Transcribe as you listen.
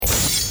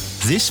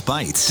This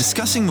Bites,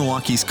 discussing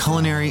Milwaukee's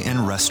culinary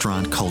and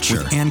restaurant culture.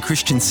 With Ann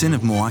Christensen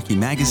of Milwaukee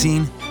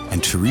Magazine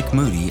and Tariq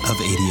Moody of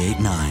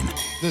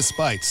 88.9. This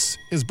Bites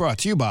is brought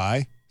to you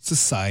by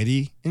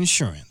Society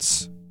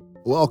Insurance.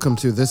 Welcome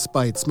to This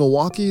Bites,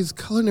 Milwaukee's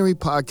culinary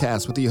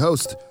podcast with the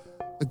host,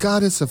 the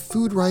goddess of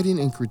food writing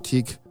and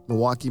critique,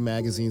 Milwaukee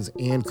Magazine's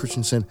Ann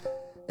Christensen,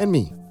 and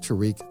me,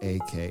 Tariq,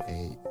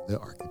 a.k.a. The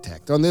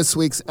Architect. On this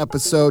week's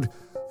episode,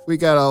 we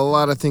got a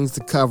lot of things to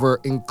cover,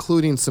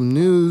 including some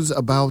news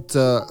about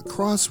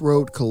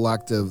Crossroad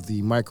Collective,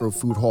 the micro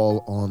food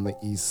hall on the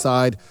east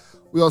side.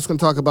 We're also going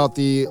to talk about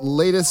the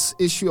latest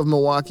issue of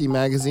Milwaukee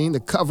Magazine. The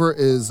cover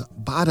is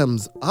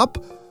Bottoms Up.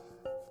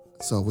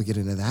 So we get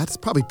into that. It's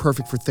probably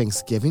perfect for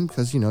Thanksgiving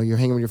because, you know, you're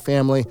hanging with your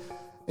family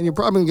and you're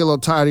probably going to get a little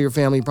tired of your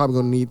family. You're probably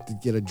going to need to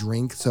get a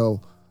drink.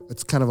 So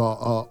it's kind of a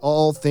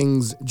all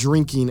things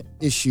drinking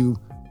issue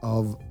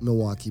of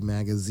Milwaukee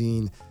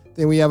Magazine.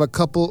 Then we have a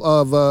couple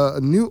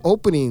of new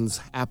openings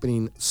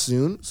happening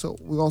soon. So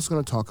we're also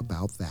going to talk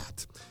about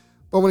that.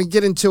 But I want to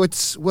get into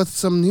it with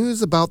some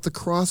news about the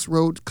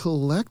Crossroad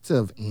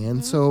Collective.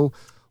 And so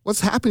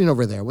what's happening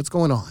over there? What's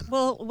going on?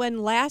 Well,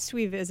 when last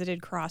we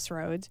visited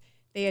Crossroads,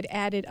 they had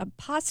added a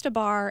pasta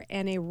bar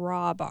and a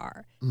raw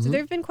bar. So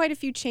there have been quite a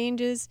few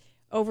changes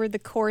over the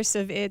course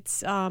of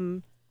its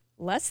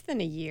less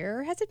than a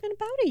year. Has it been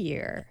about a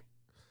year?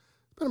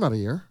 Been about a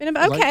year.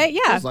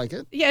 Feels like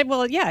it. Yeah,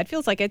 well, yeah, it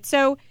feels like it.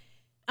 So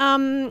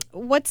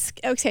what's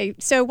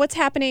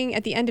happening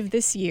at the end of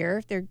this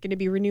year? They're going to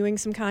be renewing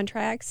some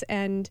contracts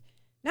and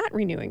not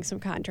renewing some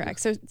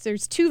contracts. So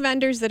there's two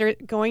vendors that are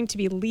going to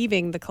be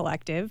leaving the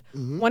collective.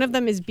 One of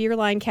them is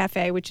Beerline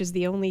Cafe, which is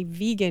the only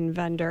vegan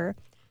vendor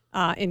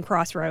in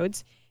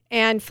Crossroads,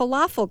 and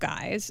Falafel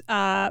Guys,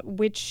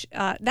 which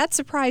that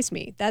surprised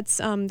me. That's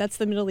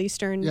the Middle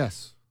Eastern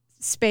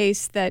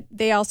space that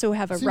they also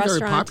have a restaurant.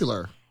 Very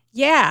popular.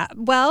 Yeah.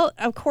 Well,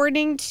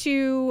 according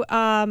to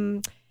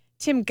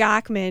Tim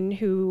Gockman,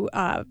 who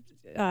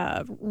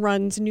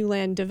runs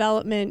Newland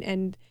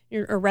Development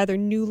or rather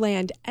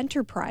Newland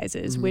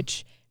Enterprises,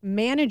 which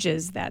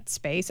manages that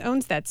space,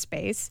 owns that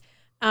space,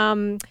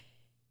 Falafel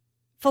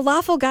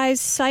Guys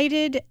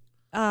cited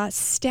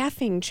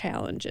staffing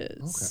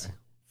challenges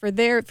for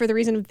the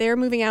reason of they're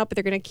moving out, but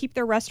they're going to keep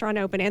their restaurant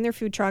open and their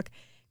food truck.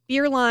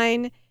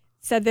 Beerline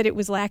said that it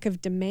was lack of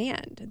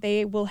demand.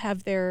 They will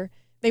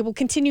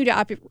continue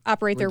to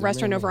operate their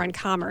restaurant over on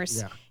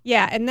Commerce.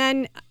 Yeah, and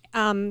then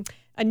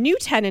a new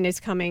tenant is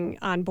coming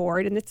on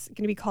board, and it's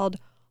going to be called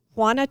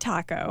Juana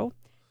Taco.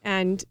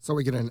 And so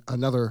we get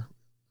another.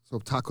 So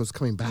tacos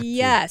coming back.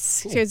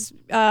 Yes, because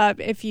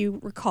if you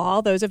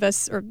recall, those of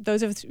us who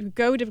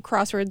go to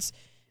Crossroads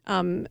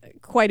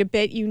quite a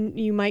bit,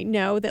 you might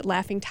know that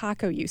Laughing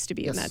Taco used to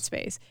be in that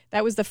space.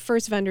 That was the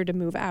first vendor to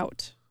move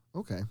out.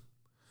 Okay.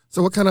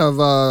 So what kind of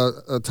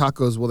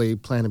tacos will they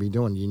plan to be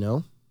doing? Do you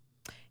know?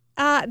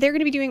 They're going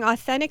to be doing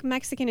authentic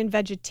Mexican and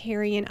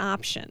vegetarian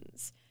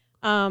options.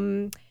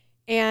 And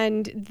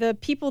the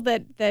people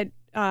that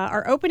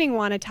are opening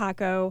Juana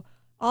Taco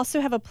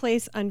also have a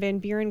place on Van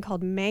Buren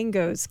called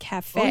Mango's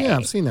Cafe. Oh, yeah,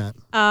 I've seen that.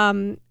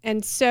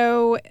 And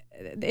so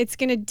it's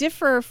going to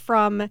differ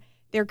from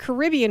their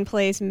Caribbean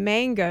place,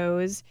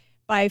 Mango's,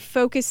 by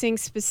focusing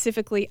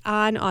specifically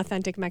on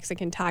authentic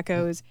Mexican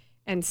tacos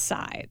and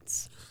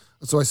sides.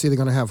 So I see they're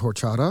going to have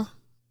horchata,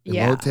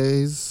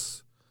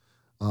 elotes,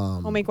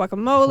 homemade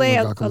guacamole,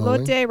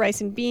 elote,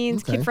 rice and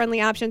beans, kid-friendly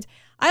options.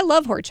 I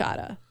love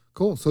horchata.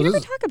 Cool. So we never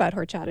talk about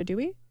horchata, do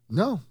we?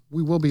 No,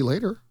 we will be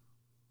later.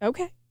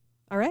 Okay.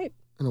 All right.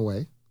 In a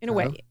way. Yes, in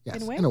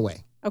a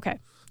way. Okay.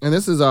 And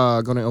this is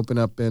going to open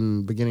up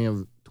in beginning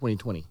of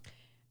 2020.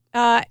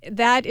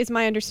 That is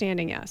my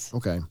understanding, yes.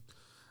 Okay.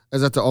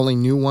 Is that the only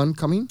new one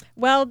coming?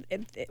 Well,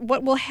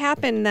 what will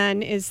happen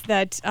then is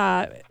that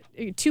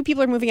two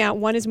people are moving out,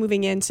 one is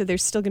moving in, so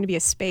there's still going to be a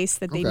space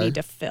that they need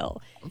to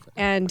fill. Okay.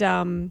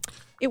 And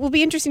it will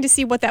be interesting to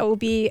see what that will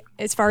be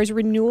as far as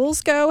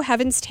renewals go.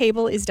 Heaven's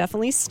Table is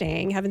definitely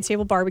staying. Heaven's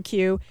Table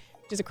Barbecue,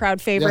 which is a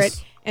crowd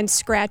favorite, and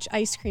Scratch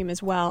Ice Cream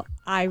as well.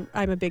 I'm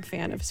a big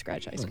fan of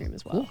Scratch Ice Cream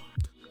as well. Cool.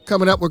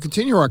 Coming up, we'll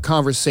continue our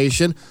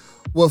conversation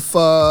with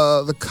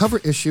the cover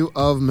issue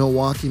of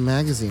Milwaukee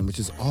Magazine, which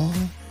is all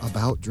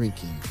about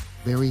drinking.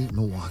 Very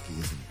Milwaukee,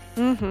 isn't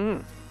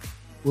it?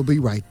 We'll be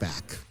right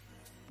back.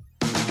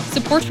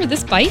 Support for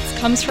This Bites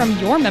comes from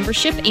your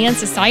membership and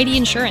Society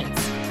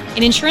Insurance,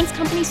 an insurance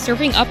company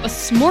serving up a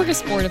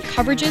smorgasbord of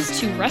coverages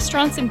to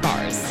restaurants and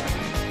bars.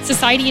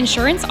 Society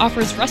Insurance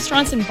offers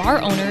restaurants and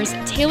bar owners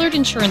tailored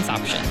insurance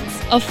options.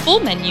 A full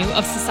menu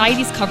of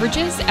Society's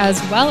coverages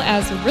as well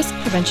as risk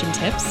prevention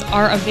tips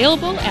are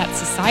available at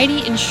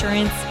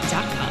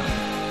societyinsurance.com.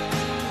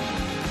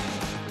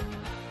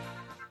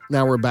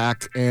 Now we're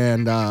back,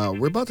 and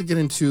we're about to get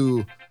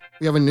into,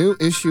 we have a new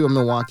issue of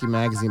Milwaukee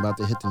Magazine about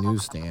to hit the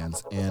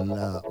newsstands, and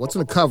what's on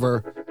the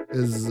cover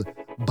is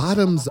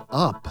Bottoms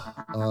Up,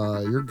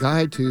 your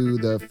guide to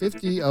the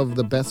 50 of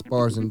the best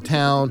bars in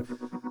town.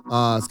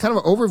 It's kind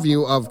of an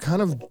overview of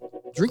kind of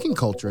drinking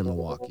culture in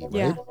Milwaukee,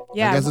 right?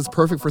 Yeah. I guess it's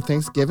perfect for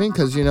Thanksgiving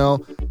because, you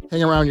know,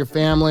 hang around your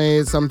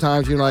family.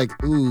 Sometimes you're like,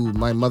 ooh,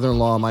 my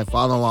mother-in-law, my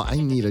father-in-law, I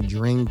need a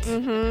drink.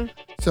 Mm-hmm.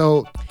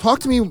 So talk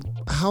to me,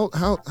 how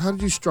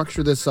did you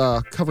structure this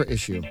cover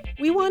issue?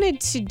 We wanted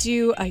to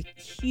do a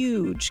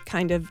huge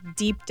kind of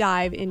deep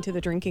dive into the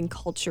drinking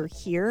culture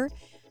here.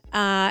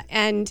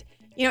 And,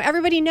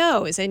 everybody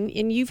knows,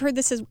 and you've heard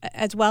this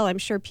as well, I'm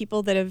sure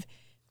people that have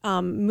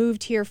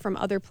moved here from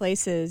other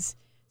places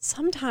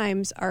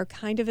sometimes are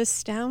kind of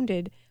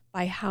astounded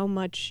by how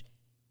much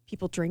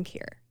people drink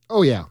here.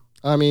 Oh, yeah.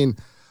 I mean,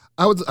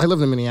 I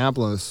lived in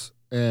Minneapolis,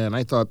 and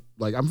I thought,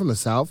 like, I'm from the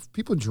South.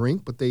 People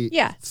drink, but they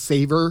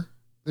savor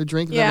their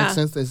drink, if that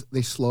makes sense.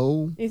 They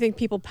slow. You think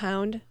people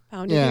pound it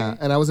Yeah, here?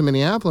 and I was in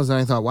Minneapolis, and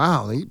I thought,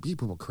 wow,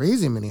 people were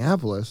crazy in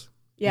Minneapolis.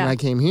 Yeah. And I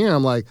came here, and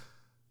I'm like,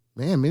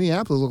 man,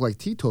 Minneapolis look like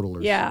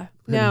teetotalers. Yeah.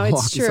 in No, it's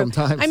Milwaukee true.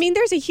 Sometimes. I mean,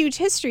 there's a huge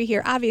history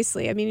here,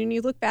 obviously. I mean, when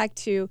you look back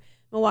to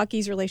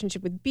Milwaukee's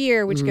relationship with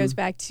beer, which goes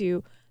back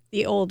to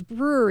the old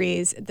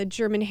breweries, the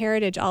German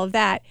heritage, all of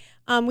that.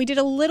 We did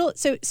a little,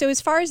 so as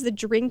far as the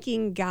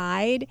drinking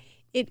guide,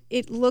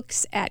 it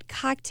looks at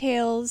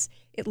cocktails,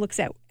 it looks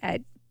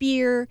at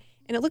beer,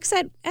 and it looks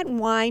at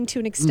wine to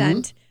an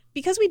extent,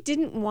 because we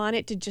didn't want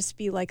it to just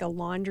be like a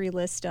laundry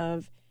list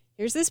of,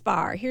 here's this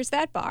bar, here's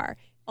that bar.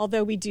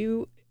 Although we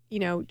do,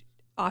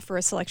 offer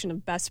a selection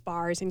of best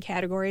bars in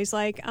categories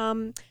like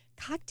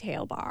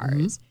cocktail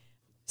bars.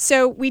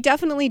 So we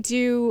definitely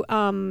do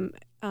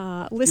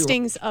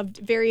listings of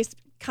various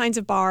kinds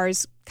of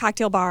bars,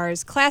 cocktail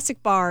bars,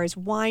 classic bars,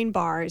 wine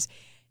bars,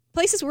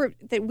 places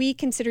that we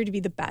consider to be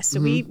the best.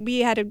 So we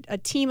had a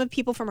team of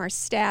people from our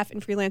staff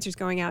and freelancers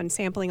going out and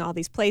sampling all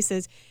these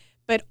places.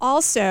 But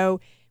also,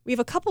 we have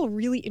a couple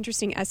really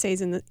interesting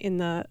essays in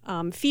the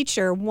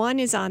feature. One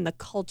is on the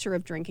culture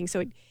of drinking.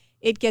 So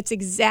it gets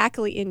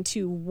exactly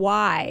into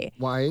why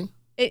Milwaukee,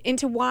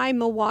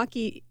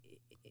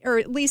 or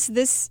at least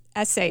this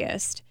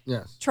essayist,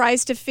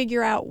 tries to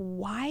figure out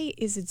why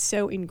is it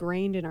so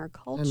ingrained in our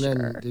culture. And then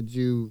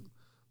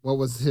what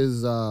was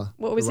his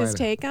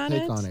take on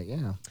it?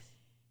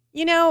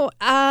 Yeah.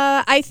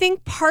 I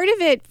think part of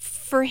it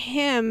for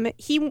him,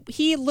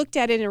 he looked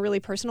at it in a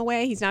really personal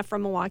way. He's not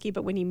from Milwaukee,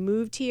 but when he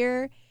moved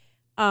here,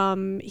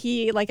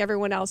 he, like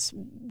everyone else,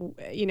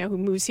 who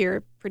moves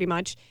here pretty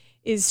much,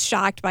 is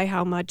shocked by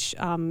how much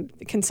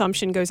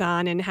consumption goes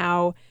on and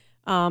how,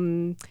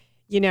 you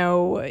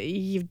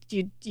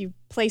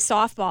play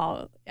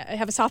softball,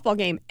 have a softball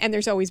game, and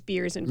there's always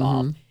beers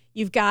involved.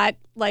 You've got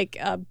like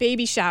a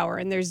baby shower,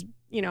 and there's,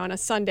 on a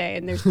Sunday,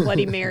 and there's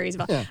Bloody Marys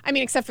involved. I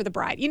mean, except for the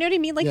bride. You know what I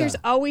mean? Like, there's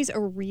always a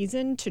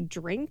reason to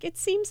drink, it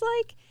seems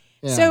like.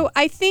 Yeah. So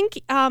I think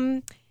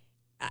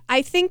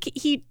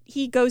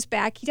he goes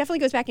back. He definitely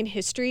goes back in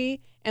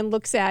history and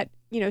looks at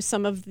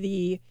some of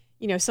the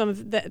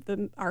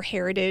our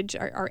heritage,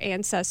 our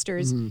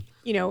ancestors. The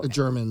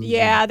Germans.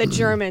 Yeah, the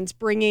Germans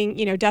bringing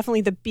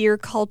definitely the beer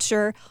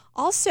culture.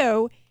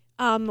 Also,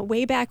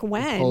 way back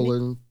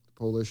when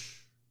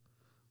Polish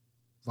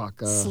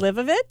vodka.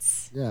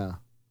 Slivovitz. Yeah.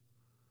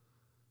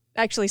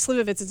 Actually,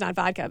 Slivovitz is not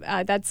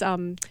vodka. That's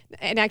and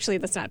actually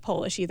that's not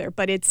Polish either.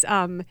 But it's do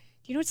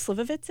you know what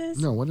Slivovitz is?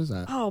 No, what is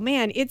that? Oh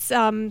man, it's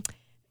a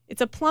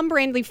plum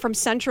brandy from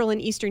Central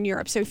and Eastern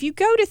Europe. So if you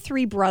go to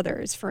Three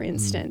Brothers, for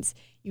instance,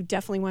 you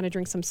definitely want to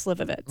drink some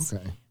Slivovitz.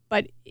 Okay.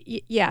 But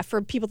yeah,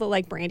 for people that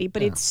like brandy,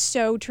 but it's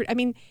so true. I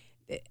mean,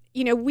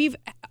 we've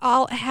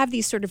all have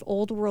these sort of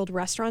old world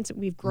restaurants that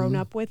we've grown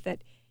up with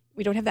that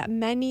we don't have that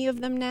many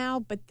of them now,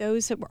 but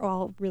those that were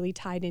all really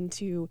tied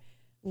into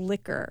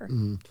liquor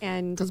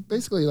and because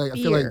basically, like, I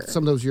feel like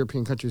some of those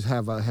European countries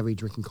have a heavy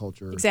drinking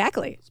culture.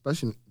 Exactly.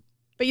 Especially.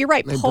 But you're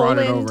right,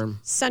 Poland,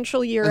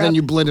 Central Europe. And then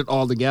you blend it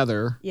all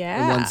together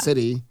in one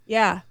city.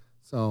 Yeah.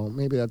 So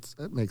maybe that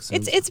makes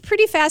sense. It's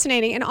pretty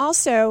fascinating. And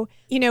also,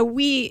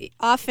 we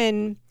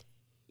often,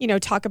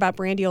 talk about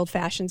brandy old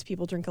fashions.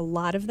 People drink a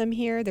lot of them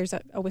here. There's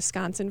a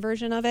Wisconsin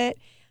version of it.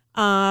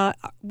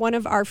 One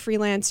of our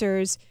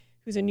freelancers,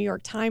 who's a New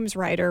York Times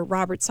writer,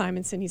 Robert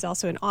Simonson, he's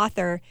also an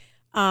author.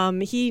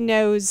 He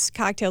knows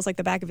cocktails like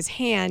the back of his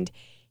hand.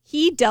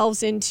 He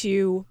delves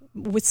into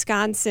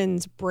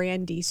Wisconsin's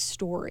brandy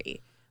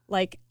story,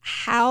 like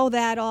how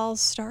that all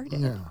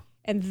started. Yeah.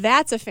 And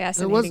that's a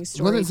fascinating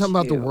story. Wasn't it something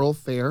about the World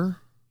Fair?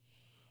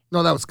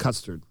 No, that was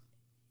custard.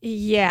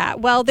 Yeah.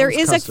 Well, there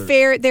is custard. A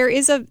fair. There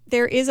is an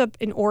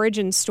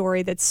origin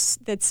story that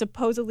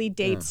supposedly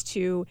dates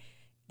to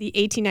the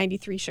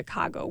 1893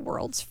 Chicago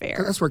World's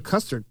Fair. That's where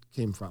custard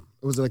came from.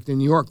 It was like the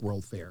New York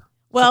World Fair.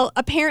 Well,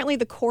 apparently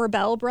the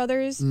Corbel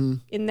brothers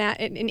in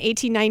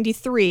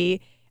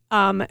 1893,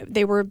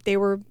 they were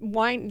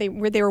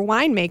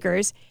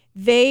winemakers.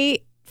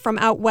 They, from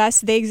out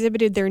west, they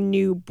exhibited their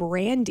new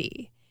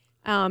brandy.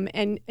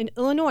 And in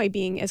Illinois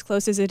being as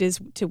close as it is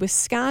to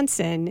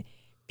Wisconsin,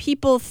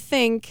 people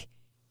think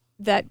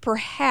that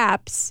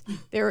perhaps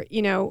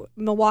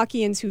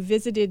Milwaukeeans who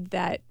visited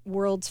that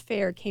World's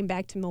Fair came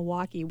back to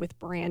Milwaukee with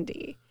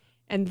brandy.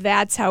 And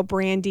that's how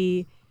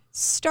brandy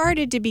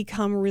started to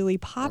become really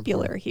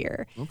popular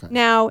here. Okay.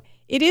 Now,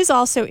 it is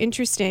also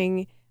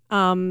interesting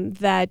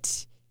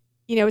that,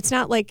 it's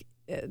not like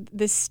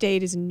this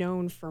state is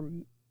known for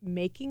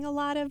making a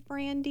lot of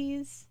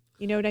brandies.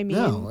 You know what I mean?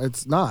 No,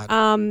 it's not.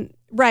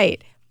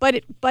 Right.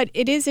 But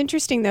it is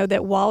interesting, though,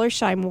 that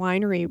Wallersheim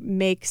Winery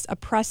makes a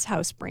press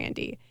house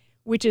brandy,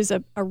 which is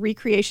a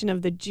recreation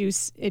of the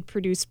juice it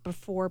produced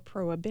before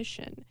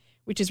Prohibition,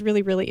 which is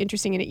really, really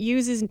interesting. And it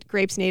uses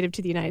grapes native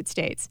to the United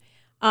States.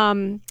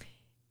 And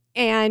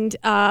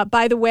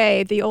by the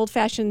way, the old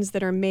fashions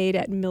that are made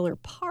at Miller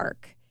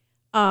Park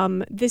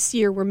this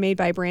year were made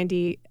by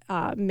brandy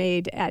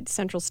made at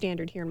Central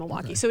Standard here in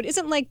Milwaukee. Okay. So it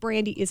isn't like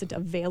brandy isn't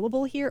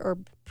available here or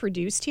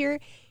produced here.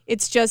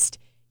 It's just,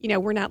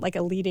 we're not like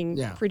a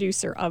leading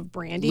producer of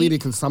brandy. Leading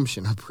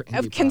consumption of brandy.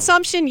 Of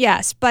consumption,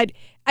 yes. But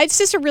it's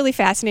just a really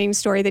fascinating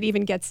story that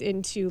even gets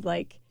into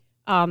like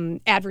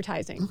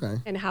advertising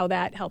and how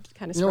that helps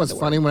kind of spread the word. You know what's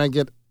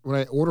funny? When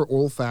I order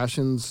old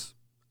fashions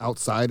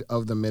outside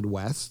of the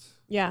Midwest,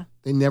 they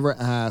never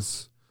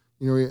ask,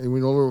 when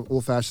you order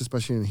old fashioned,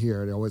 especially in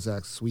here, they always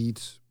ask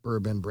sweet,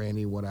 bourbon,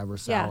 brandy, whatever,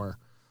 sour.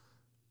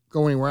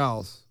 Go anywhere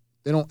else,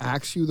 they don't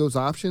ask you those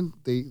options.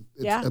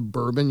 It's a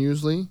bourbon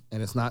usually,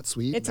 and it's not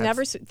sweet.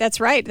 That's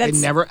right. They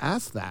never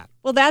ask that.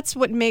 Well, that's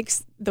what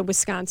makes the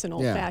Wisconsin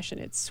old fashioned.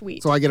 It's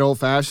sweet. So I get old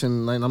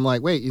fashioned, and I'm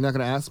like, wait, you're not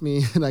going to ask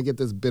me? And I get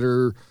this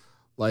bitter,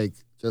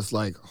 just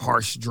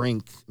harsh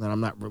drink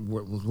that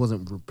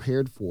wasn't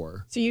prepared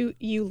for. So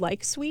you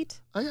like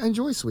sweet? I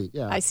enjoy sweet,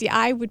 yeah. I see.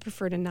 I would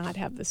prefer to not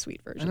have the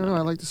sweet version. I don't know.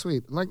 I like the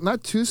sweet.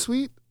 Not too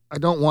sweet. I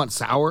don't want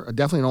sour. I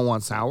definitely don't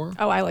want sour.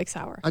 Oh, I like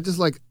sour. I just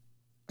like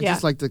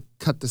to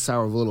cut the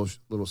sour with a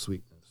little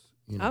sweetness.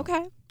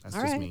 Okay. That's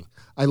all just right. me.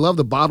 I love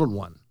the bottled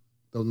one,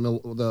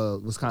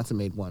 the Wisconsin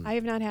made one. I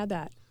have not had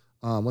that.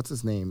 What's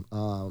his name?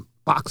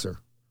 Boxer.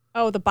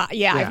 Oh,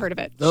 I've heard of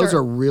it. Those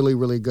are really,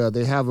 really good.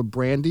 They have a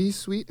brandy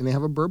sweet and they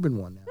have a bourbon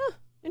one now. Huh,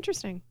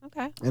 interesting.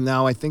 Okay. And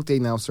now I think they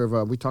now serve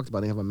we talked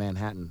about they have a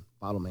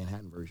bottled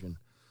Manhattan version,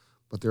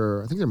 but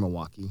I think they're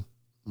Milwaukee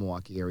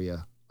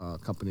area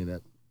company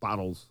that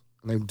bottles,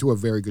 and they do a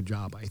very good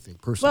job, I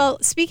think, personally. Well,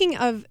 speaking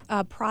of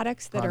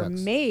products that are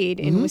made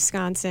in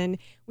Wisconsin,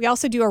 we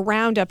also do a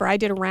roundup, or I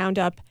did a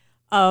roundup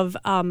of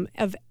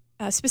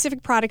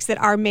specific products that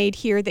are made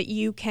here that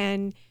you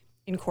can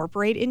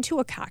incorporate into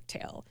a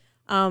cocktail.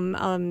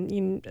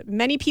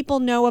 Many people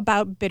know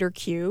about Bitter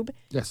Cube,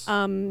 yes,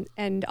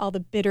 and all the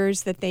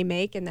bitters that they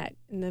make, and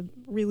the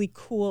really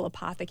cool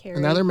apothecary.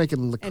 And now they're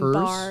making liqueurs. And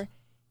bar.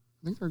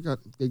 I think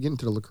they get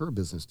into the liqueur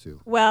business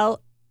too. Well,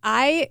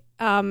 they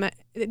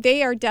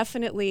are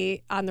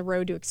definitely on the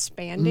road to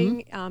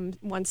expanding.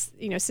 Once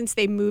since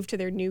they moved to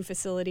their new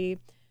facility,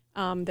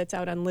 that's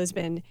out on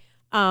Lisbon.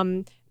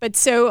 But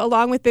so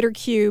along with Bitter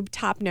Cube,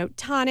 Top Note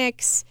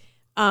Tonics,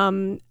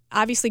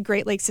 obviously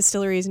Great Lakes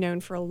Distillery is known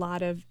for a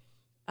lot of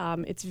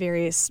its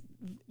various,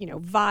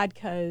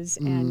 vodkas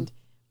and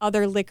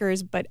other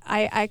liquors. But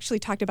I actually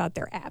talked about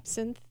their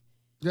absinthe.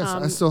 Yes,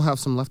 I still have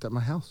some left at my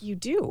house. You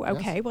do?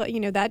 Okay. Yes.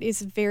 Well, that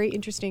is a very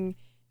interesting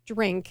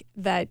drink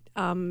that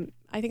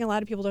I think a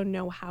lot of people don't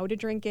know how to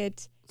drink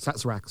it.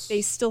 Sazerac.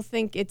 They still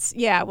think it's,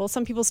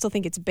 some people still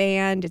think it's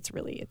banned.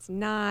 It's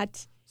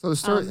not. So the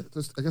story,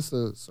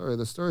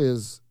 the story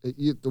is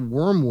the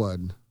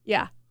wormwood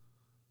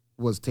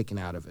was taken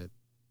out of it.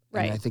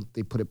 Right. And I think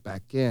they put it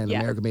back in. Yeah.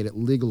 America made it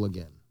legal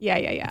again.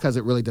 Yeah. Because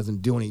it really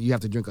doesn't do anything. You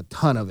have to drink a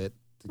ton of it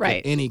to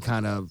get any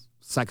kind of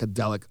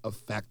psychedelic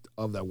effect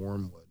of that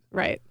wormwood.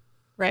 Right.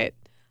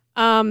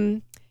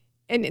 And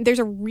there's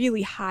a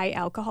really high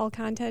alcohol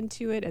content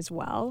to it as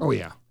well. Oh,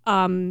 yeah.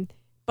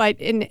 But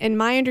in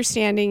my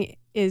understanding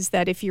is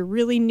that if you're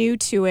really new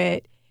to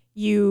it,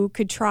 you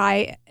could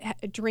try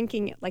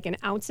drinking like an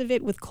ounce of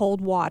it with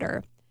cold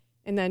water,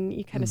 and then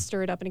you kind of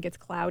stir it up and it gets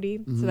cloudy.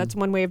 So that's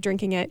one way of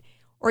drinking it.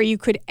 Or you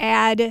could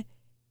add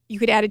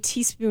a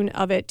teaspoon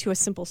of it to a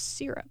simple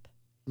syrup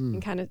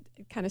and kind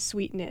of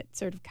sweeten it,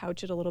 sort of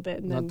couch it a little bit,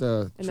 and not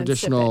then the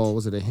traditional. Then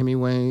was it a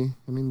Hemingway?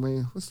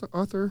 What's the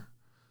author?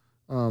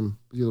 Do a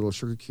little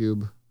sugar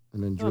cube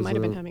and then. It might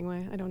have been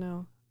Hemingway. I don't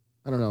know.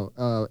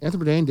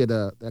 Anthony Bourdain did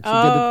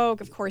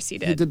of course he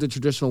did. He did the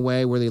traditional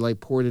way where they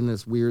poured in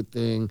this weird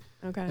thing,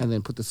 and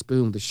then put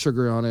the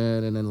sugar on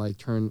it, and then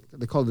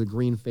they call it the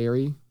green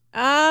fairy.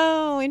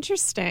 Oh,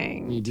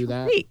 interesting. Can you do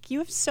that? You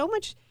have so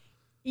much.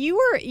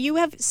 You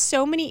have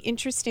so many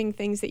interesting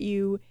things that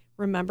you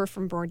remember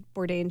from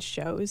Bourdain's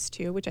shows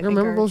too, which I think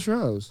memorable are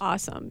shows.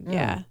 Awesome.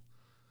 Yeah.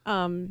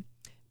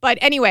 But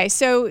anyway,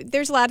 so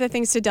there's a lot of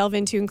things to delve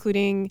into,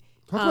 including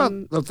talk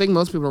about the thing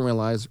most people don't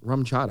realize: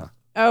 rum chata.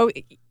 Oh.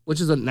 Which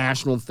is a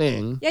national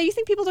thing. Yeah, you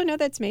think people don't know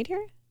that's made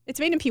here? It's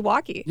made in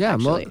Pewaukee. Yeah,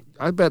 actually.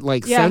 I bet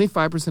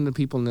 75% of the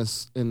people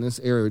in this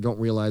area don't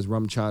realize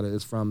rum chata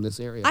is from this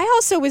area. I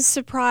also was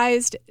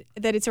surprised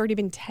that it's already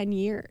been 10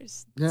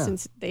 years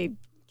since they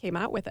came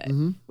out with it,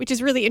 which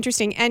is really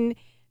interesting. And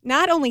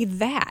not only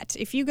that,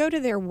 if you go to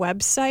their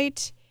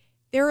website,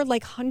 there are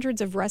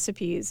hundreds of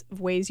recipes of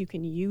ways you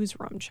can use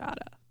rum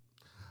chata.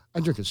 I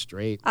drink it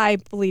straight. I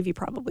believe you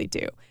probably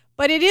do.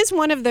 But it is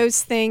one of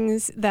those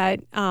things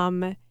that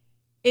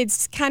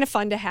it's kind of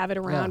fun to have it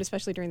around,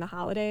 especially during the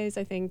holidays,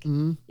 I think.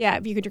 Yeah,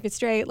 if you could drink it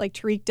straight like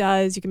Tariq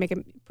does, you can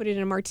put it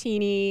in a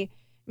martini.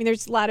 mean,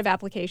 there's a lot of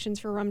applications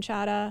for rum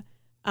chata,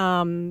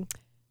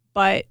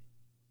 but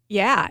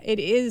yeah, it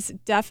is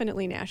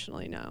definitely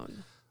nationally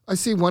known. I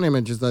see one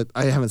image that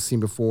I haven't seen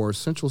before.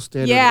 Central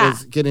Standard Yeah.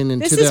 is getting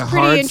into This is the pretty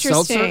hard interesting.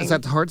 seltzer. Is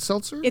that the hard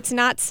seltzer? It's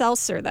not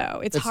seltzer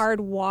though; it's hard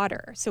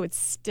water, so it's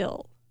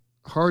still.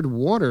 Hard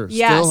water.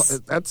 Yes.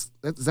 Still,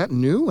 is that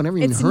new? I never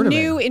even It's heard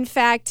new, of it. in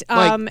fact.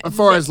 Like, as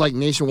far as like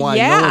nationwide,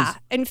 yeah. no one's,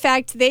 In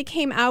fact, they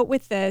came out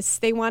with this.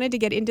 They wanted to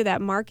get into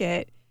that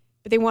market,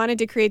 but they wanted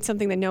to create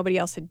something that nobody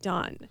else had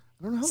done.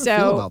 I don't know how So- I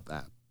feel about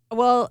that.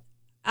 Well,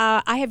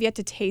 I have yet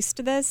to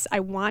taste this. I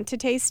want to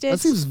taste it. That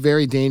seems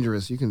very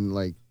dangerous. You can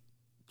like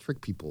trick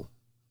people.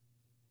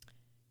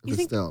 If You it's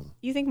think- still.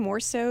 You think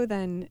more so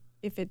than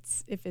if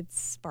it's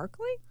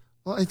sparkly?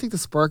 Well, I think the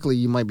sparkly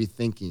you might be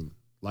thinking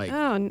like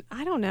Oh,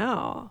 I don't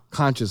know.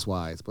 conscious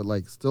wise, but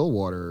like still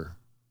water.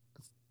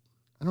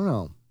 I don't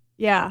know.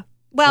 Yeah.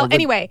 Well, Or would-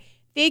 anyway,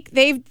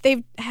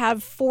 they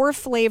have 4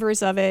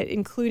 flavors of it,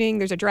 including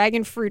there's a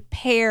dragon fruit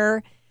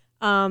pear,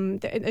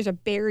 there's a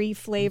berry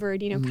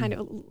flavored, kind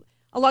of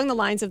along the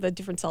lines of the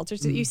different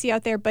seltzers that you see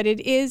out there. But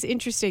it is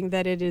interesting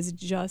that it is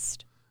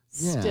just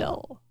Yeah.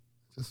 still.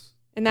 Just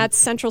And that's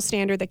Central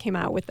Standard that came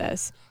out with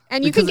this.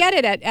 And you can get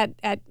it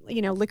at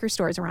liquor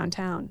stores around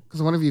town.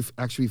 because one of you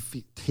actually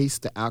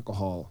taste the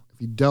alcohol.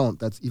 If you don't,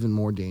 that's even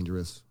more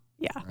dangerous,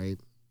 Yeah. right?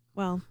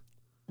 Well,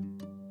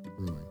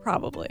 Anyway,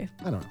 probably.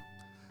 I don't know.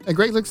 And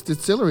Great Lakes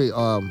Distillery,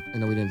 I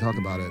know we didn't talk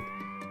about it.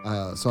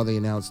 Saw they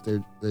announced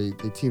they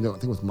teamed up, I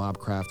think it was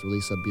Mobcraft, to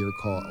release a beer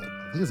called,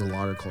 I think it's a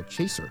lager called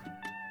Chaser,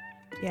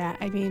 Yeah,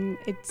 I mean,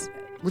 it's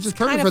which is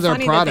kind perfect of for their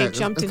funny product. that they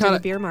jumped It's into kinda-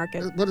 the beer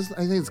market. What is?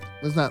 I think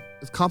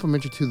it's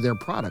complimentary to their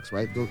products,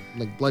 right?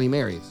 Like Bloody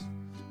Marys.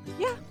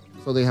 Yeah.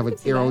 So they have can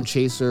see your own that.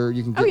 chaser.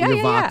 You can Oh, get yeah, your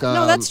yeah, vodka. yeah.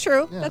 No, that's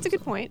true. yeah, That's a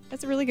good point.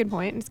 That's a really good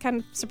point. And it's kind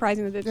of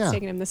surprising that it's Yeah.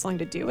 taken him this long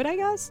to do it, I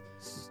guess.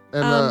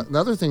 And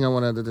another thing I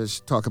wanted to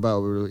just talk about,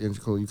 really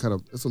cool. It's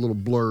a little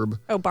blurb.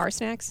 Oh, bar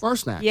snacks? Bar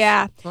snacks.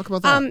 Yeah. Talk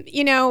about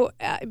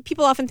that.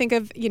 People often think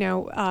of,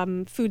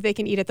 food they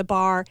can eat at the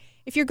bar.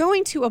 If you're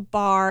going to a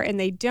bar and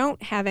they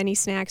don't have any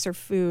snacks or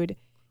food,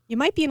 you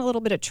might be in a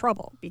little bit of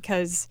trouble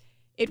because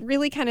it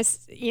really kind of,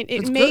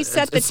 It's may good.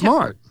 set It's the tone.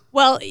 smart.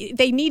 Well,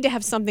 they need to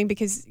have something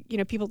because, you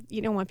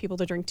don't want people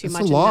to drink too It's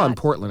much. a law and in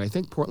Portland. I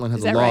think Portland has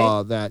Is a that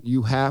law that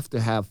you have to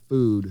have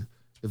food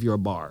if you're a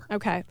bar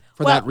Okay.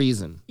 for Well, that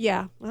reason.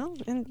 Yeah. Well,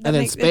 and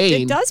then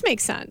Spain- it does make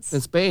sense.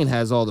 And Spain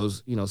has all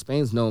those.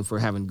 Spain's known for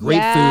having great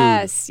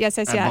yes, food yes,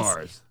 at yes.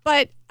 bars.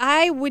 But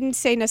I wouldn't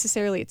say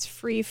necessarily it's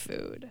free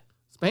food.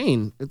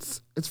 Spain,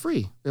 it's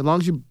free as long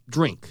as you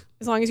drink.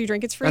 As long as you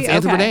drink, it's free. That's okay.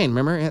 Anthony Bourdain.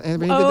 Remember Anthony Bourdain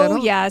did that? Oh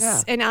yes,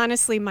 Yeah. and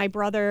honestly, my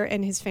brother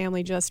and his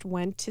family just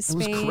went to It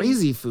Spain. was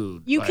crazy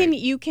food. You Like,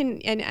 can,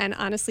 and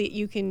honestly,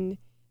 you can.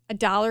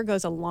 $1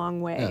 goes a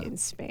long way Yeah. in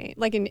Spain,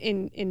 like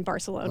in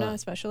Barcelona, Right.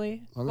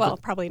 especially. Long as Well,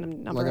 it- probably in a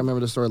number. Like I of- remember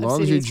the story. As of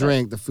long as you cities, but-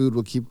 drink, the food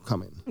will keep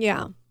coming.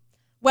 Yeah.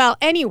 Well,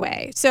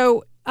 anyway,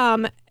 so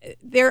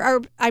there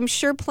are, I'm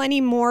sure,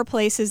 plenty more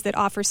places that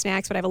offer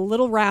snacks, but I have a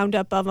little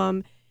roundup of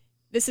them.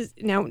 This is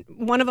now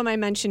one of them I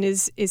mentioned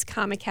is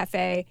Comic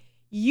Cafe.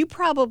 You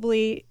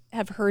probably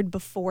have heard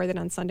before that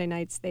on Sunday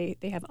nights they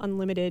have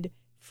unlimited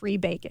free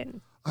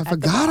bacon. I at the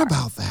forgot bar.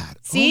 about that.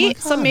 See, Oh my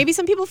so God. maybe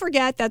some people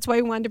forget. That's why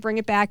we wanted to bring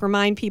it back.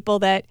 Remind people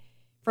that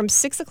from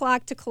 6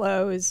 o'clock to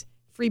close,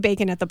 free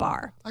bacon at the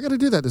bar. I got to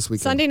do that this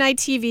weekend. Sunday night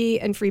TV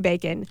and free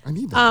bacon. I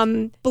need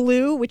that.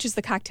 Blue, which is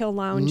the cocktail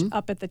lounge Mm-hmm.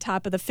 up at the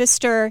top of the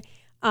Pfister.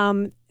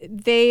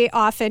 They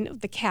often,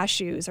 the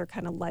cashews are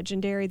kind of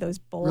legendary, those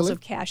bowls Really? of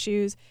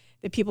cashews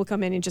that people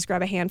come in and just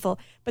grab a handful.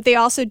 But they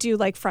also do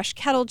like fresh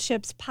kettle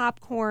chips,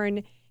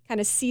 popcorn, kind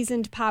of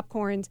seasoned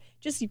popcorns,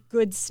 just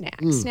good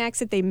snacks, snacks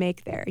that they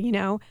make there, They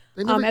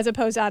never- as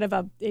opposed out of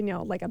a,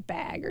 like a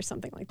bag or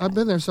something like that. I've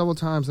been there several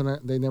times and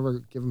they never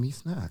give me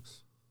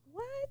snacks.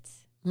 What?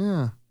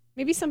 Yeah,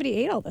 Maybe somebody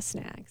ate all the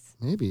snacks.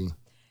 maybe.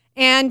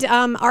 And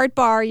Art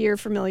Bar, you're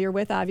familiar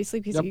with,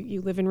 obviously, because Yep.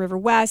 you live in River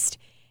West.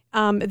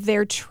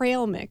 Their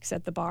trail mix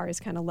at the bar is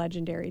kind of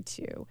legendary,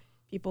 too.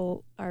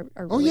 People are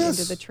really yes.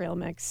 into the trail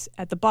mix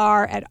at the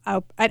bar, at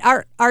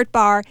Art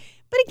Bar.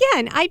 But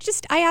again,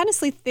 I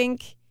honestly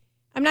think,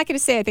 I'm not going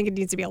to say I think it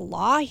needs to be a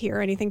law here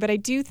or anything, but I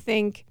do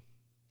think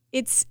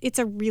it's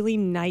a really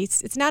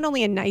nice, it's not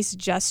only a nice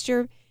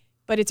gesture,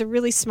 but it's a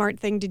really smart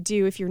thing to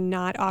do if you're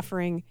not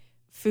offering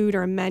food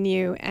or a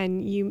menu,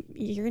 and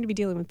you're going to be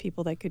dealing with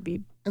people that could be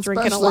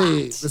drinking a lot.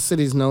 Especially the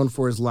city's known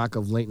for its lack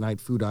of late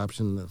night food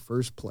option in the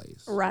first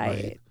place.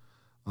 Right.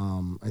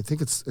 I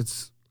think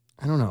it's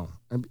I don't know.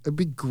 It'd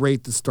be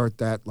great to start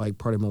that like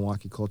part of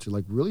Milwaukee culture.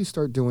 Like really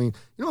start doing.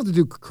 You don't have to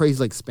do crazy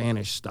like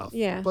Spanish stuff.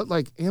 Yeah. But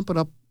like amp it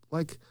up.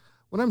 Like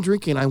when I'm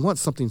drinking, I want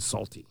something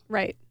salty.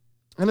 Right.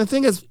 And the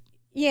thing is,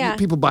 Yeah.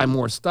 people buy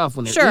more stuff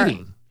when they're Sure.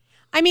 eating.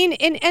 I mean,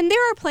 and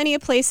there are plenty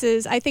of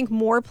places, I think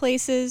more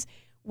places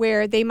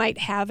where they might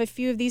have a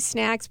few of these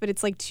snacks, but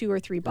it's like $2 or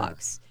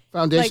 $3.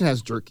 Foundation Like-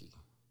 has jerky.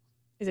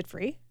 Is it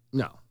free?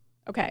 No,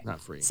 Okay. not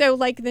free. So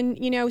like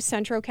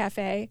Centro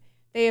Cafe,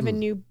 they have a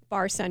new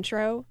bar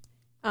Centro,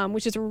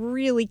 which is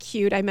really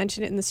cute. I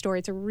mentioned it in the story.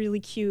 It's a really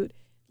cute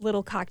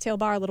little cocktail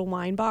bar, little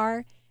wine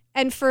bar.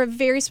 And for a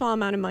very small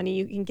amount of money,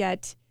 you can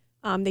get,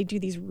 they do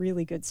these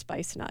really good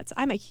spice nuts.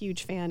 I'm a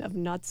huge fan of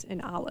nuts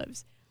and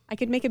olives. I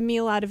could make a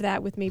meal out of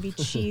that with maybe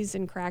cheese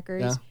and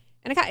crackers. Yeah.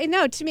 And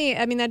no, to me,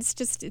 I mean, that's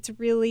just, it's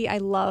really, I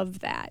love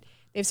that.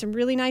 They have some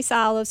really nice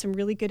olives, some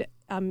really good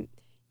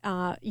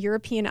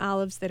European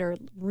olives that are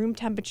room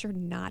temperature,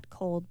 not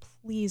cold.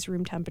 Please,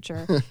 room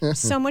temperature.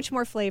 So much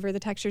more flavor. The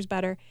texture's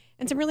better.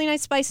 And some really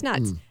nice spiced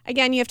nuts.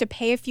 Again, you have to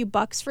pay a few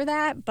bucks for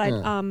that. But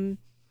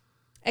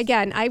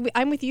again,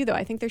 I'm with you, though.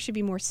 I think there should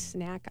be more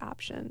snack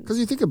options. Because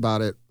you think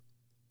about it,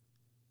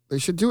 they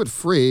should do it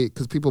free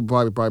because people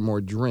probably buy more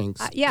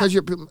drinks. Yeah.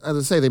 Because, as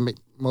I say, they make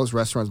most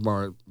restaurants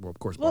well, of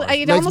course, Well, bars,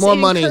 it makes almost more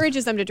money.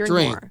 encourages them to drink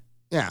more.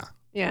 Yeah.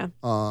 Yeah.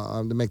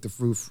 To make the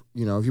fruit,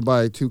 if you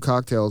buy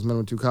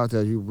minimum two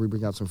cocktails, we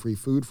bring out some free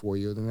food for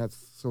you. Then that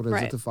sort of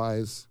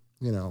justifies,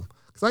 because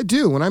I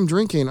do when I'm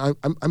drinking,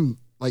 I'm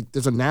like,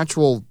 there's a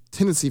natural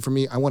tendency for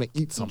me. I want to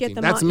eat something.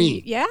 That's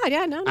me. Yeah.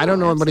 No. I don't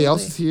know anybody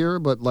else is here,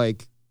 but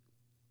like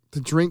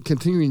to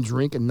continuing to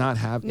drink and not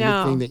have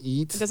anything to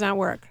eat, it does not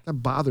work. That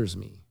bothers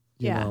me.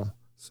 You Yeah. know?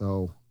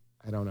 So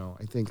I don't know.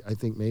 I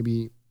think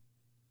maybe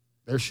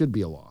there should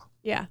be a law.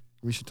 Yeah.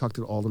 We should talk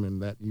to the alderman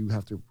that you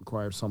have to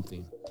require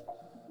something.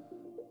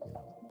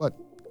 But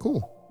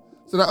cool.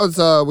 So that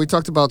was we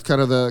talked about kind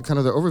of the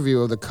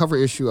overview of the cover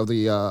issue of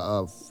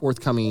the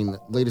forthcoming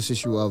latest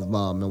issue of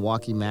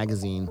Milwaukee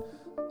Magazine,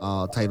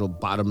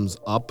 titled "Bottoms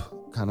Up."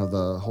 Kind of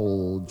the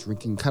whole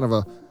drinking, kind of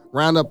a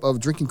roundup of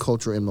drinking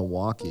culture in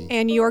Milwaukee.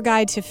 And your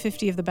guide to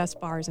 50 of the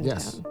best bars in town.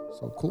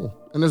 So cool.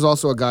 And there's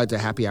also a guide to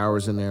happy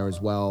hours in there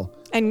as well.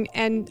 And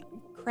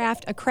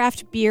a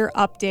craft beer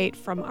update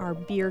from our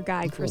beer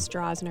guy, Chris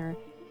Drosner.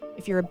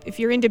 If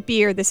you're into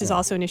beer, this is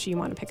also an issue you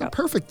want to pick up.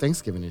 Perfect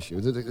Thanksgiving issue.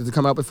 Did it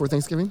come out before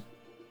Thanksgiving?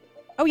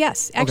 Oh,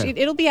 yes. Actually,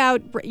 it'll be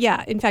out,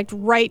 in fact,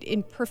 right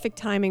in perfect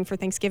timing for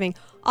Thanksgiving.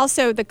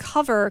 Also, the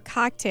cover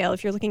cocktail,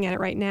 if you're looking at it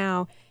right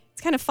now,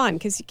 it's kind of fun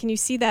because can you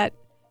see that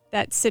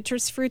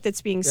citrus fruit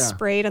that's being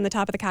sprayed on the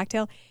top of the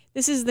cocktail?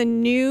 This is the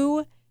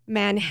new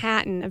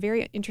Manhattan, a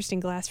very interesting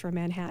glass for a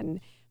Manhattan,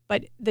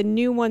 but the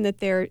new one that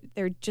they're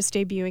just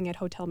debuting at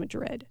Hotel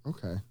Madrid.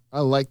 Okay.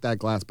 I like that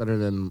glass better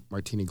than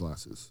martini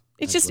glasses.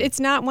 It's just, it's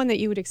not one that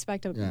you would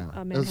expect a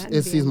Manhattan.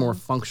 It seems more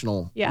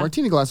functional. Yeah.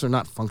 Martini glasses are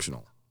not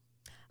functional.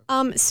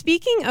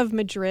 Speaking of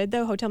Madrid,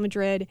 though, Hotel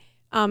Madrid,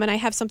 and I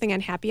have something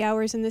on happy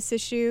hours in this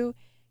issue.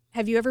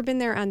 Have you ever been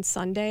there on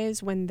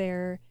Sundays when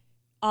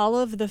all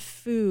of the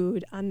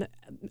food on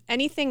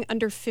anything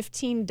under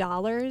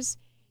 $15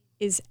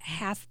 is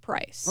half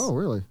price? Oh,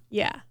 really?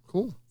 Yeah.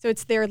 Cool. So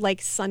it's their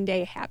like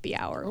Sunday happy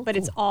hour, but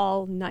it's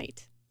all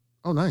night.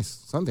 Oh, nice.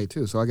 Sunday,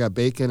 too. So I got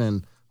bacon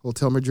and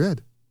Hotel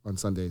Madrid on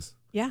Sundays.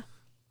 Yeah.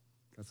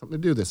 Got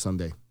something to do this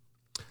Sunday.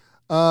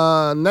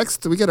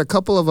 Next, we got a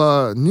couple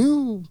of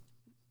new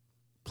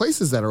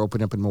places that are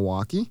opening up in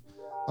Milwaukee.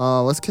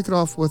 Let's kick it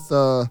off with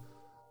the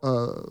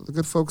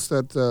good folks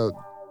that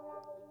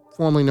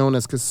formerly known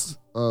as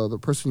the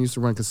person who used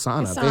to run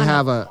Kasana. They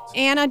have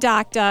Anna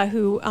Docta,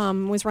 who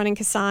was running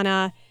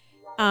Kasana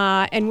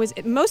and was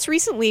most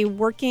recently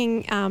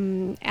working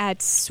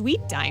at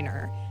Sweet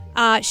Diner.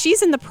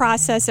 She's in the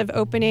process of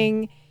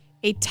opening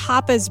a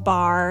tapas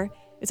bar.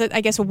 It's,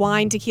 I guess, a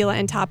wine, tequila,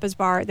 and tapas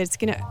bar that's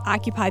going to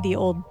occupy the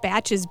old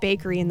Batches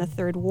Bakery in the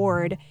 3rd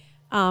Ward,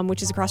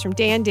 which is across from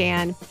Dan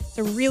Dan. It's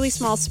a really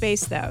small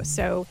space, though.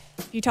 So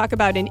if you talk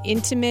about an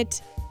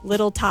intimate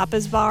little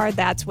tapas bar,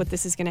 that's what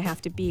this is going to have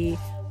to be.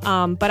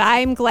 But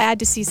I'm glad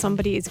to see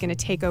somebody is going to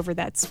take over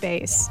that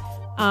space.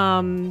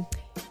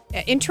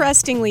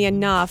 Interestingly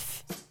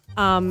enough,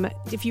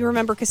 if you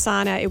remember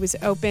Kasana, it was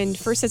opened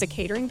first as a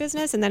catering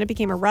business, and then it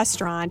became a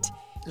restaurant.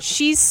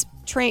 She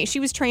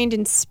was trained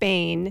in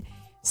Spain.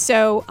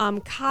 So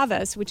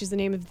Cavas, which is the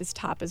name of this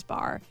tapas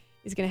bar,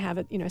 is going to have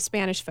a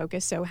Spanish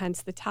focus. So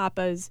hence the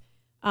tapas.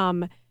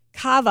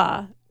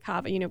 Cava,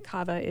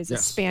 Cava is a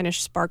Spanish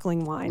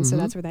sparkling wine. Mm-hmm. So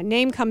that's where that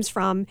name comes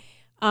from.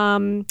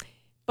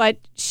 But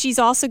she's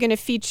also going to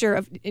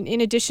feature,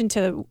 in addition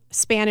to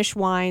Spanish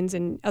wines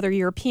and other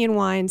European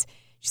wines,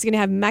 she's going to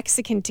have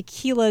Mexican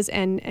tequilas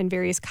and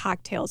various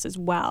cocktails as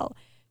well.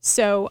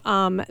 So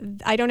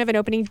I don't have an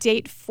opening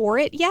date for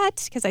it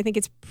yet because I think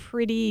it's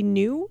pretty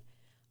new.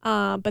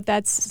 But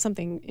that's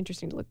something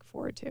interesting to look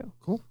forward to.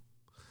 Cool.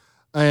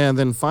 And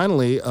then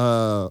finally,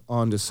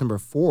 on December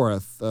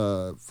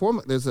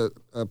 4th, there's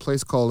a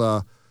place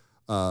called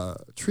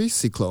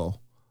Triciclo,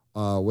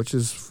 which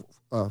is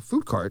a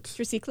food cart.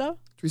 Triciclo?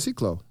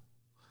 Triciclo.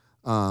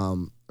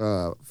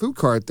 Food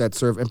cart that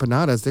serve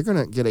empanadas. They're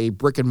going to get a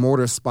brick and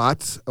mortar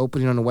spot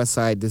opening on the west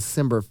side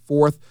December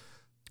 4th.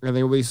 And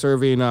they will be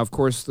serving, of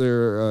course,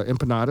 their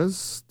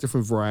empanadas,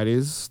 different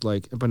varieties,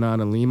 like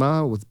empanada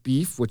lima with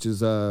beef, which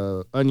is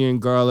onion,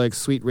 garlic,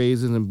 sweet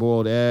raisins, and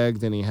boiled egg.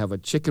 Then you have a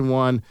chicken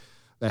one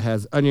that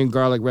has onion,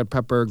 garlic, red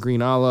pepper,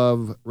 green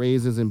olive,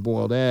 raisins, and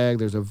boiled egg.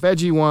 There's a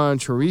veggie one,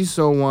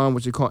 chorizo one,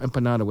 which you call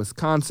empanada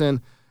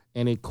Wisconsin,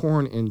 and a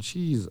corn and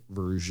cheese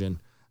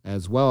version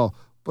as well.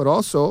 But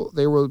also,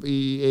 there will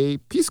be a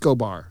pisco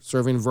bar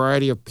serving a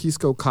variety of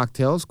pisco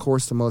cocktails. Of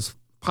course, the most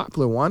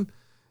popular one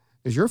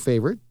is your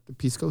favorite, the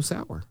Pisco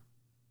Sour.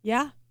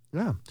 Yeah.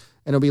 Yeah.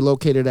 And it'll be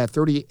located at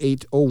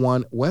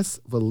 3801 West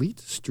Valete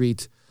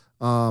Street.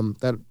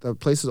 That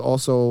place is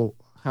also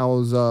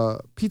house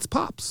Pete's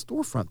Pops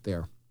storefront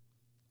there.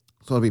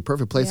 So it'll be a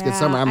perfect place to get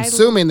some. I'm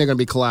assuming they're going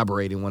to be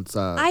collaborating once.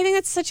 I think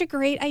that's such a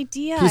great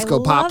idea.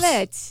 Pisco I Pops. love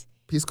it.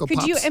 Pisco Could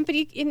Pops.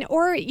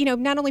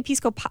 not only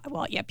Pisco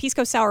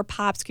Pisco Sour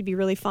Pops could be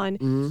really fun.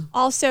 Mm-hmm.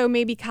 Also,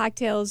 maybe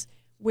cocktails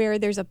where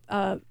there's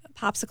a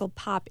popsicle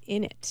pop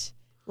in it.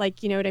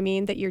 Like, you know what I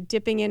mean? That you're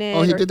dipping in it.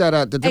 Oh, he did that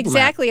at the Diplomat.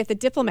 Exactly, at the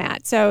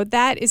Diplomat. So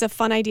that is a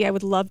fun idea. I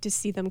would love to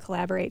see them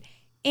collaborate.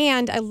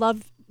 And I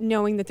love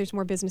knowing that there's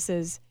more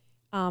businesses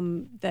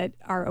that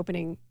are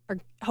opening, or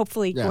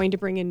hopefully going to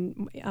bring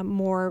in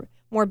more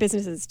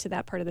businesses to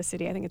that part of the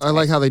city. I think it's great.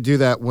 like how they do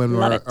that when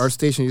Love our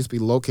station used to be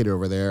located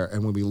over there,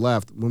 and when we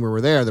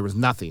were there was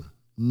nothing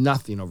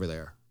over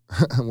there.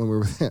 When we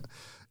were there,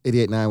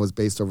 88.9 was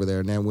based over there,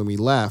 and then when we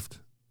left,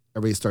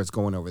 everybody starts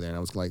going over there, and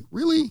I was like,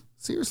 really?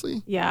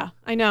 Seriously? Yeah,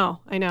 I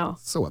know.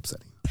 So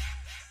upsetting.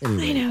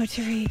 Anyway. I know,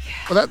 Tariq.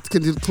 Well, that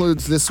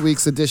concludes this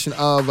week's edition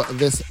of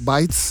This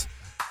Bites.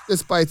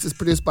 This Bites is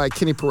produced by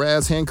Kenny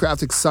Perez.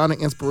 Handcrafted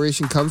sonic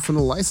inspiration comes from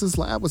the License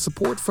Lab with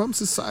support from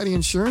Society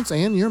Insurance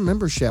and your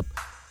membership.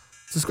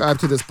 Subscribe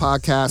to this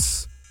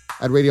podcast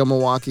at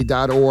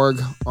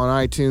radiomilwaukee.org,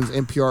 on iTunes,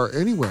 NPR,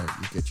 anywhere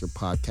you get your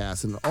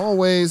podcasts. And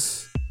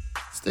always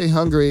stay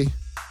hungry.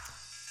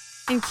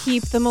 And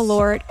keep the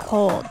Malort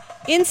cold.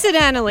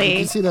 Incidentally, Did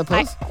you see that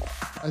post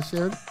I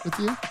shared with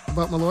you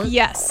about Malort?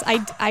 Yes,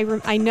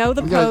 I know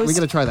the post. We got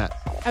to try that.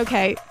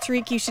 Okay,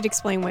 Tariq, you should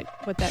explain what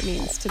that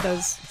means to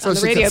those on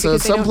the radio. So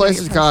because some place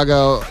in in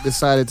Chicago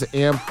decided to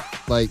amp,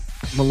 like,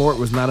 Malort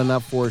was not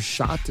enough for a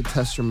shot to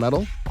test your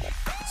metal.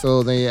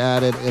 So they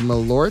added a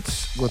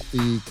Malort with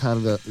the kind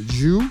of the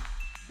jus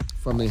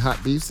from the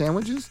hot beef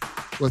sandwiches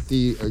with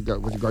the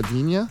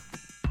gardenia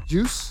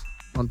juice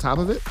on top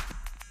of it.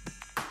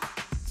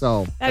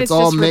 So that it's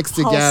all mixed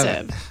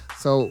repulsive. together.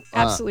 So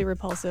Absolutely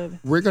repulsive.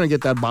 We're going to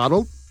get that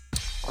bottled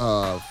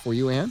for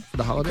you, Ann, for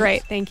the holidays.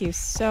 Great, thank you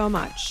so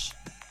much.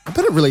 I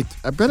bet it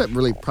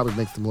really probably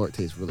makes the Malort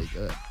taste really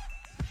good.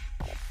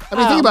 I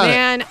mean, think about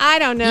it. I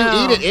don't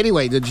know. You eat it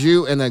anyway. The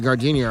jus and the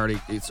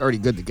gardenia it's already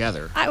good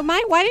together.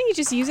 Why didn't you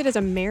just use it as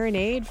a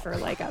marinade for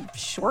like a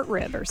short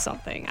rib or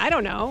something? I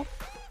don't know.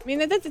 I mean,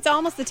 it's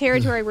almost the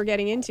territory we're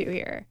getting into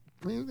here.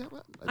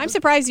 I'm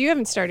surprised you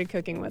haven't started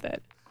cooking with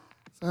it.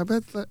 So I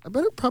bet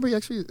it probably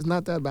actually is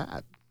not that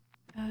bad.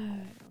 I don't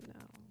know.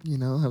 You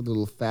know, have the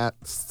little fat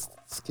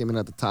skimming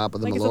at the top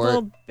of the Malort.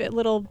 Malort. It's a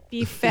little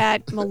beef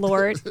fat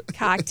Malort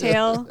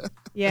cocktail.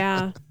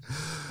 Yeah.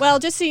 Well,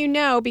 just so you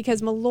know,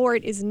 because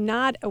Malort is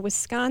not a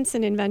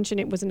Wisconsin invention,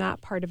 it was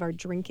not part of our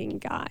drinking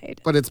guide.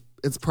 But it's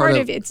part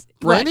of it's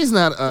brandy's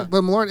not.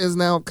 But Malort is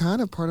now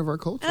kind of part of our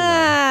culture.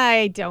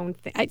 I don't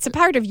think it's a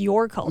part of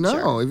your culture.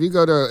 No, if you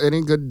go to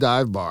any good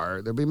dive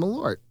bar, there'll be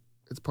Malort.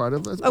 It's part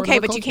of. Okay,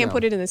 but you can't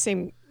put it in the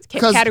same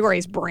category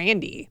as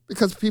brandy.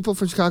 Because people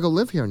from Chicago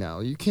live here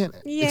now. You can't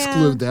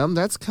exclude them.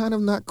 That's kind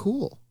of not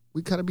cool.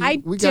 We gotta be.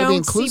 We gotta be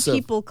inclusive. I don't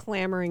see people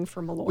clamoring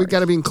for Malort. We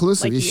gotta be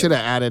inclusive. Like you should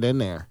have added in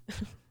there.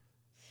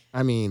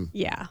 I mean,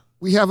 yeah.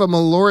 We have a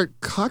Malort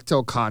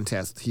cocktail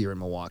contest here in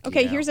Milwaukee.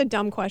 Okay, now. Here's a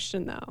dumb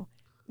question though.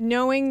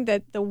 Knowing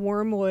that the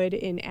wormwood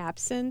in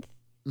absinthe,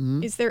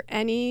 is there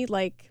any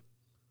I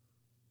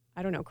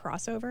don't know,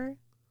 crossover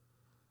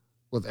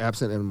with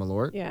absinthe and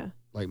Malort? Yeah.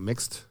 Like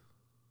mixed?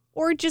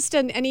 Or just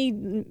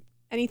anything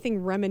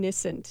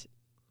reminiscent,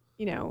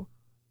 you know.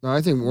 No,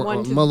 I think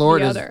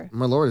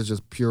Malort is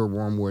just pure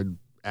wormwood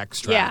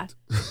extract.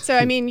 Yeah. So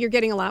I mean, you're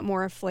getting a lot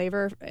more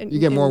flavor. You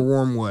get more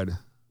wormwood.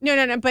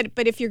 No.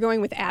 But if you're going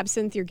with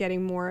absinthe, you're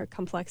getting more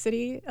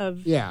complexity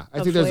of I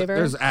think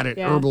there's added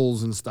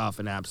herbals and stuff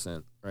in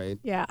absinthe, right?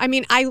 Yeah. I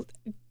mean,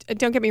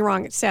 don't get me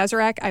wrong.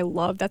 Sazerac, I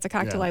love. That's a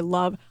cocktail I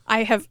love.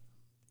 I have,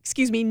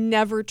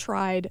 never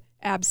tried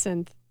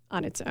absinthe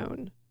on its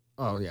own.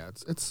 Oh yeah,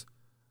 it's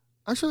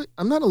actually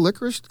I'm not a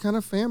licorice kind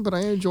of fan, but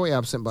I enjoy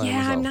absinthe by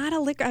myself.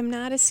 Yeah, I'm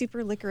not a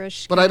super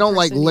licorice. But I don't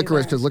like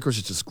licorice because licorice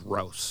is just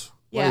gross.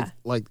 Yeah,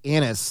 like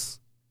anise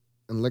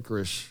and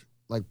licorice,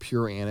 like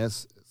pure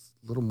anise, it's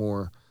a little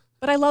more.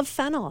 But I love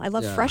fennel. I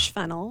love fresh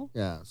fennel.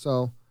 Yeah,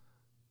 so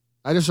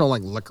I just don't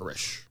like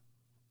licorice.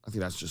 I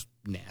think that's just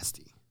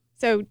nasty.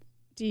 So,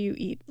 do you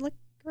eat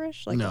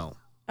licorice? No.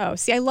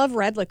 See, I love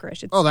red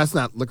licorice. That's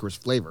not licorice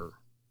flavor.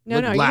 No,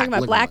 you're talking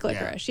about black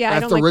licorice. Yeah, I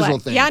don't like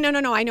black. Thing. Yeah,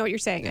 no, I know what you're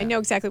saying. Yeah. I know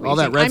exactly what you're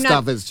saying. All that red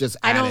stuff is just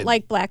added. I don't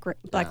like black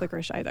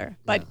licorice either.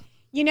 But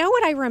you know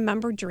what I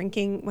remember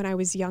drinking when I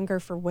was younger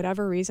for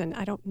whatever reason?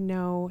 I don't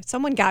know.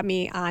 Someone got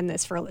me on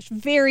this for a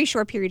very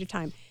short period of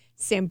time.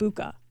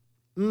 Sambuca,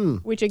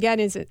 which again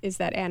is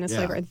that anise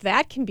flavor.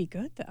 That can be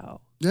good though.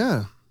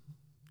 Yeah.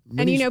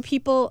 And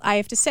people, I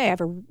have to say,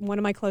 one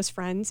of my close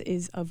friends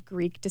is of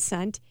Greek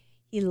descent.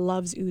 He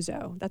loves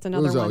ouzo. That's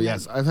another one. Ouzo,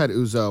 yes. I've had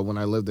ouzo when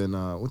I lived in,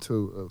 went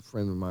to a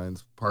friend of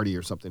mine's party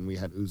or something. We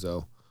had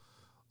ouzo.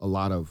 A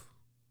lot of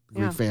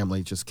Greek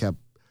family just kept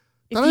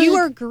If And I you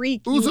think are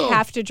Greek, you ouzo,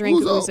 have to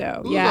drink ouzo,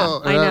 ouzo. ouzo. Yeah,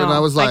 I know. And I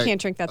was like, I can't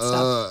drink that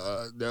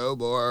stuff. No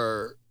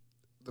more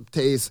the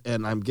taste,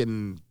 and I'm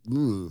getting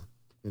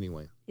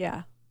anyway.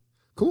 Yeah.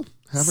 Cool.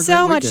 Have a great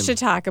So much weekend. to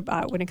talk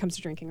about when it comes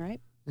to drinking, right?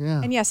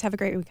 Yeah. And yes, have a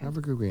great weekend. Have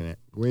a good weekend.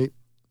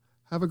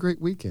 Have a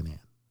great weekend, Ann.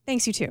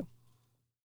 Thanks, you too.